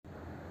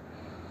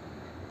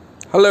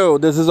Hello,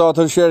 this is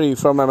Author Sherry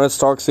from MS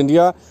Talks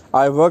India.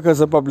 I work as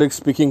a public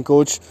speaking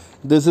coach.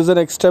 This is an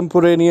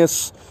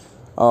extemporaneous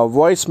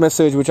voice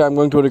message which I'm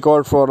going to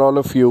record for all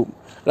of you.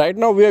 Right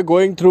now, we are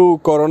going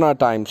through Corona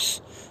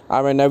times.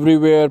 I mean,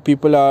 everywhere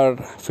people are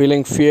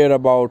feeling fear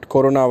about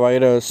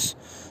coronavirus.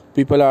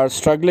 People are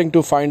struggling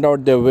to find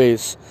out their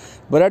ways.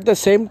 But at the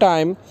same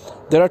time,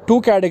 there are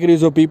two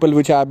categories of people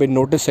which I have been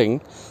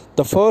noticing.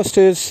 The first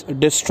is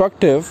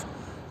destructive,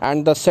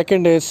 and the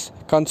second is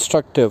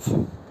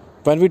constructive.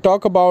 When we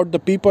talk about the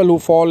people who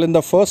fall in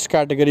the first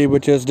category,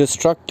 which is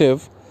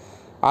destructive,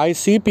 I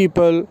see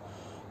people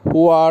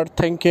who are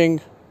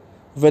thinking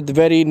with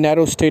very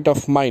narrow state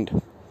of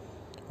mind.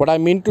 What I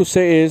mean to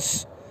say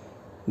is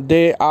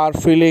they are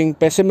feeling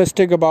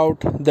pessimistic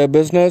about their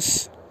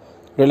business,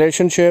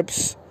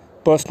 relationships,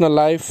 personal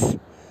life,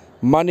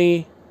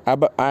 money,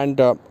 and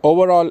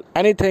overall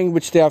anything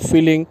which they are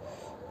feeling,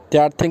 they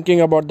are thinking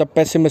about the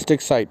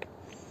pessimistic side.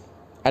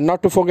 And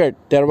not to forget,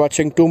 they are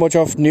watching too much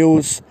of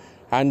news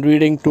and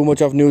reading too much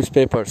of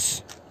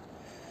newspapers.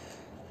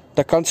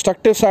 The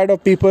constructive side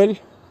of people,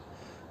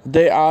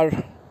 they are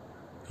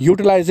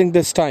utilizing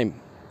this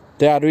time.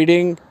 They are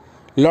reading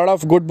a lot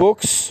of good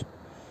books.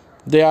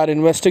 They are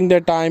investing their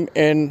time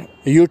in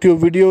YouTube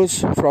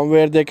videos from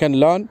where they can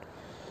learn.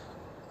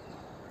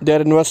 They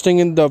are investing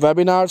in the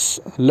webinars,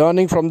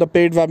 learning from the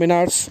paid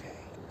webinars.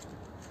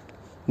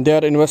 They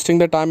are investing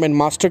their time in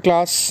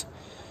masterclass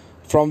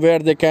from where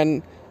they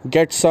can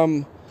get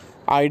some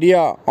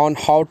idea on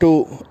how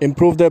to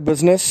improve their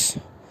business.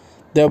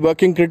 They are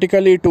working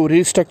critically to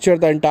restructure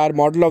the entire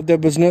model of their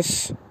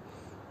business.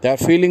 They are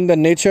feeling the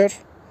nature.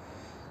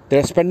 They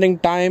are spending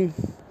time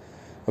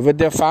with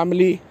their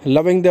family,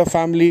 loving their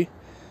family,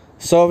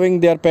 serving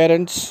their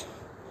parents.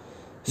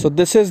 So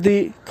this is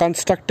the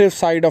constructive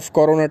side of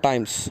Corona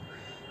times.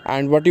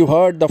 And what you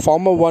heard, the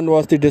former one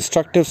was the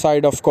destructive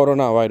side of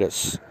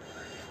coronavirus.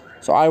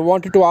 So I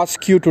wanted to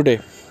ask you today,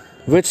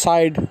 which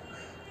side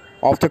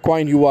of the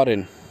coin you are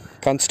in?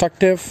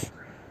 Constructive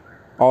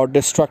or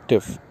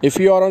destructive? If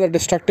you are on the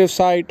destructive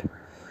side,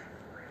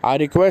 I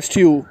request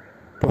you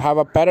to have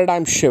a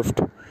paradigm shift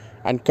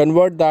and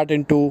convert that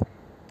into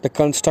the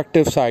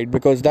constructive side,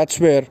 because that's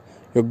where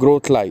your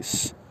growth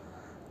lies.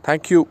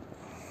 Thank you.